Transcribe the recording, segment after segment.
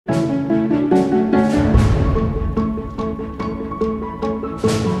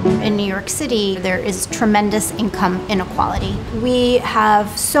City, there is tremendous income inequality. We have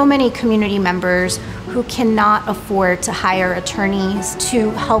so many community members who cannot afford to hire attorneys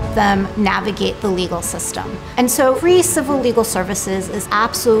to help them navigate the legal system. And so free civil legal services is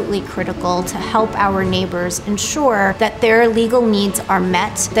absolutely critical to help our neighbors ensure that their legal needs are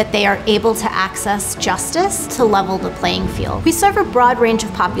met, that they are able to access justice to level the playing field. We serve a broad range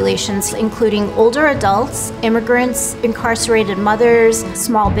of populations, including older adults, immigrants, incarcerated mothers,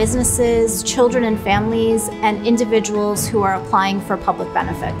 small businesses, children and families, and individuals who are applying for public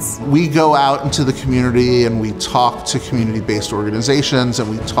benefits. We go out into the community and we talk to community-based organizations and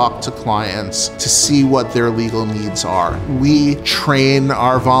we talk to clients to see what their legal needs are. We train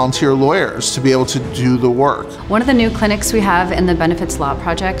our volunteer lawyers to be able to do the work. One of the new clinics we have in the Benefits Law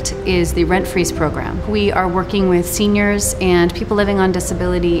Project is the Rent Freeze program. We are working with seniors and people living on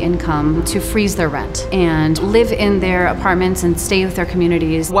disability income to freeze their rent and live in their apartments and stay with their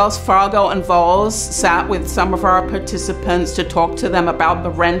communities. Wells Fargo and VOLS sat with some of our participants to talk to them about the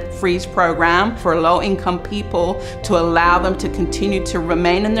Rent Freeze program for low-income people to allow them to continue to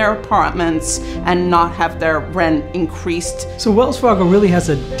remain in their apartments and not have their rent increased. So Wells Fargo really has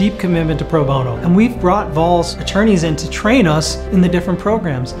a deep commitment to pro bono, and we've brought VOLS attorneys in to train us in the different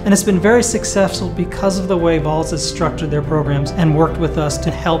programs. And it's been very successful because of the way VOLS has structured their programs and worked with us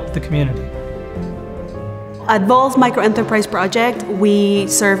to help the community. At VOLS Micro Enterprise Project, we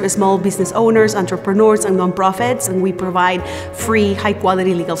serve small business owners, entrepreneurs, and nonprofits, and we provide free,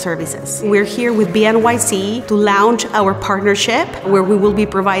 high-quality legal services. We're here with BNYC to launch our partnership, where we will be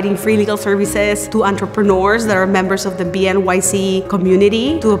providing free legal services to entrepreneurs that are members of the BNYC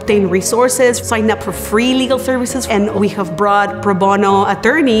community to obtain resources, sign up for free legal services, and we have brought pro bono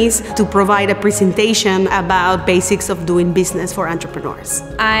attorneys to provide a presentation about basics of doing business for entrepreneurs.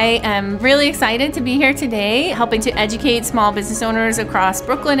 I am really excited to be here today, helping to educate small business owners across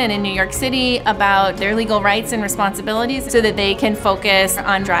Brooklyn and in New York City about their legal rights and responsibilities so that they can focus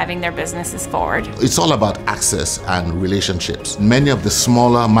on driving their businesses forward. It's all about access and relationships. Many of the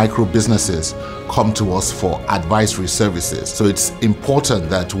smaller micro businesses come to us for advisory services. So it's important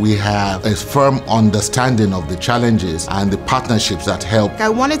that we have a firm understanding of the challenges and the partnerships that help. I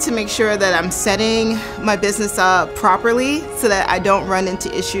wanted to make sure that I'm setting my business up properly so that I don't run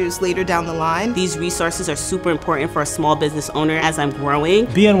into issues later down the line. These resources are super important for a small business owner as I'm growing.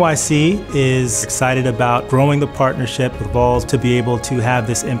 BNYC is excited about growing the partnership with VOLS to be able to have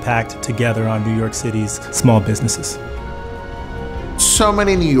this impact together on New York City's small businesses. So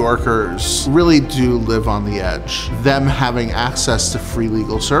many New Yorkers really do live on the edge. Them having access to free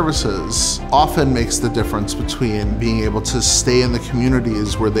legal services often makes the difference between being able to stay in the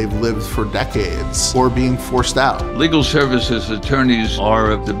communities where they've lived for decades or being forced out. Legal services attorneys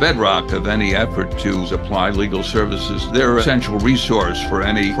are the bedrock of any effort to supply legal services. They're an essential resource for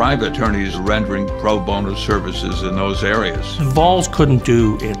any private attorneys rendering pro bono services in those areas. VOLS couldn't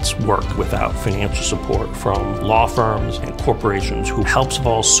do its work without financial support from law firms and corporations who helps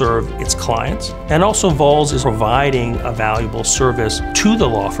VOLS serve its clients. And also VOLS is providing a valuable service to the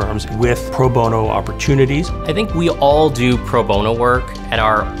law firms with pro bono opportunities. I think we all do pro bono work at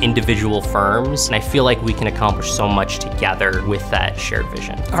our individual firms, and I feel like we can accomplish so much together with that shared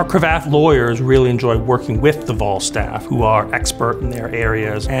vision. Our craft lawyers really enjoy working with the VOLS staff who are expert in their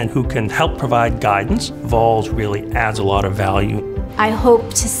areas and who can help provide guidance. VOLS really adds a lot of value. I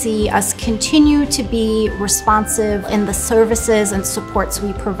hope to see us continue to be responsive in the services and supports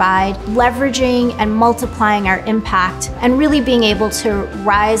we provide, leveraging and multiplying our impact, and really being able to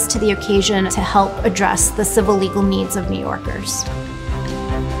rise to the occasion to help address the civil legal needs of New Yorkers.